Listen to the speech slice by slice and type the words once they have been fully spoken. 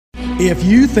If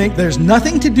you think there's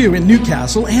nothing to do in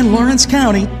Newcastle and Lawrence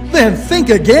County, then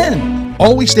think again.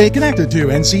 Always stay connected to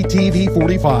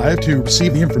NCTV45 to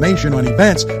receive the information on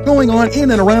events going on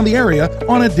in and around the area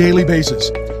on a daily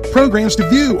basis. Programs to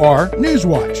view are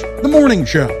NewsWatch, The Morning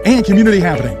Show, and Community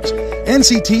Happenings.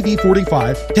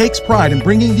 NCTV45 takes pride in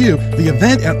bringing you the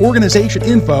event and organization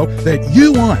info that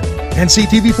you want.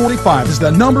 NCTV45 is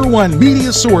the #1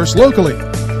 media source locally.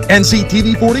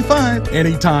 NCTV45,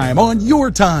 anytime on your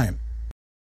time.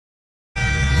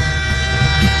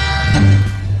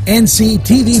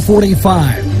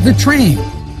 NCTV45, The Train,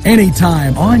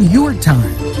 anytime on your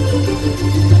time.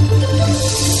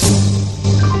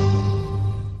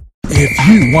 If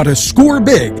you want to score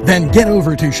big, then get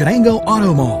over to Shenango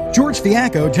Auto Mall. George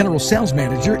Fiacco, General Sales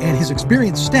Manager, and his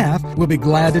experienced staff will be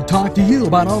glad to talk to you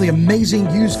about all the amazing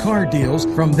used car deals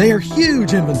from their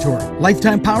huge inventory.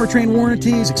 Lifetime powertrain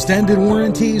warranties, extended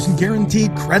warranties, and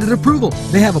guaranteed credit approval.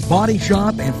 They have a body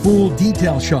shop and full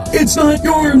detail shop. It's not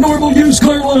your normal used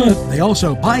car lot. They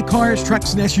also buy cars,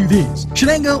 trucks, and SUVs.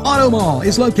 Shenango Auto Mall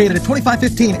is located at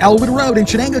 2515 Elwood Road in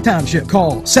Shenango Township.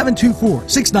 Call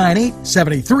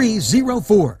 724-698-7304.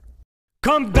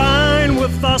 Come dine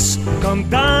with us, come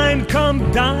dine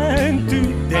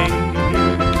today.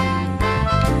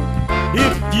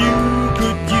 If you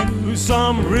could use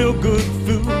some real good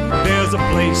food, there's a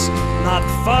place not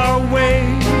far away.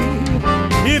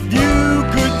 If you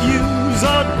could use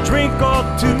a drink or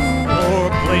two, or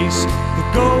a place to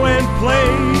go and play,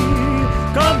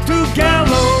 come to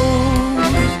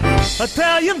Gallows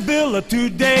Italian Villa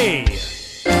today.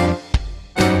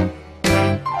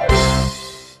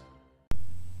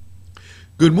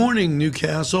 Good morning,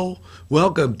 Newcastle.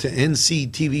 Welcome to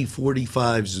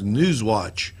NCTV45's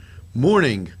NewsWatch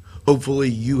morning. Hopefully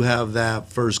you have that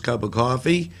first cup of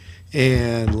coffee,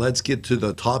 and let's get to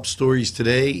the top stories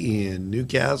today in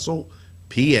Newcastle,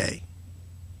 PA.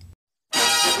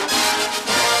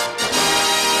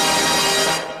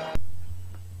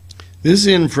 This is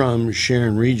in from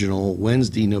Sharon Regional,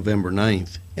 Wednesday, November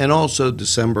 9th, and also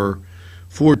December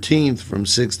 14th from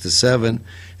 6 to 7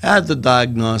 at the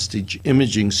Diagnostic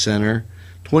Imaging Center,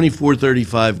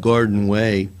 2435 Garden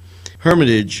Way,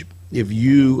 Hermitage. If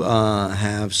you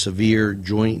have severe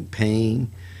joint pain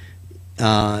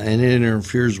and it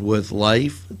interferes with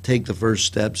life, take the first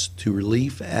steps to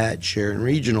relief at Sharon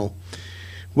Regional.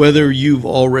 Whether you've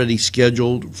already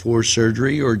scheduled for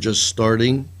surgery or just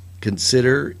starting,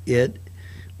 consider it.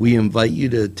 We invite you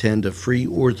to attend a free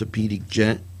orthopedic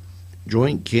joint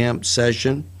camp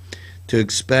session to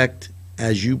expect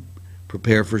as you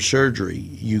prepare for surgery.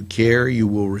 You care you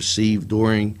will receive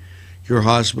during your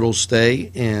hospital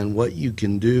stay and what you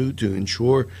can do to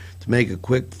ensure to make a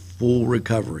quick, full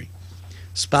recovery.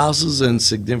 Spouses and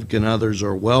significant others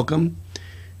are welcome.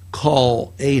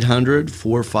 Call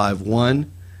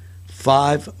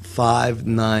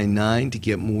 800-451-5599 to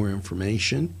get more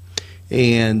information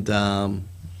and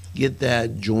get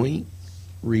that joint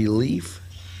relief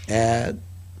at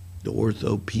the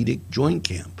orthopedic joint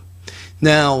camp.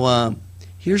 Now,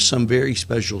 here's some very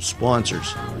special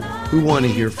sponsors who want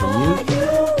to hear from you.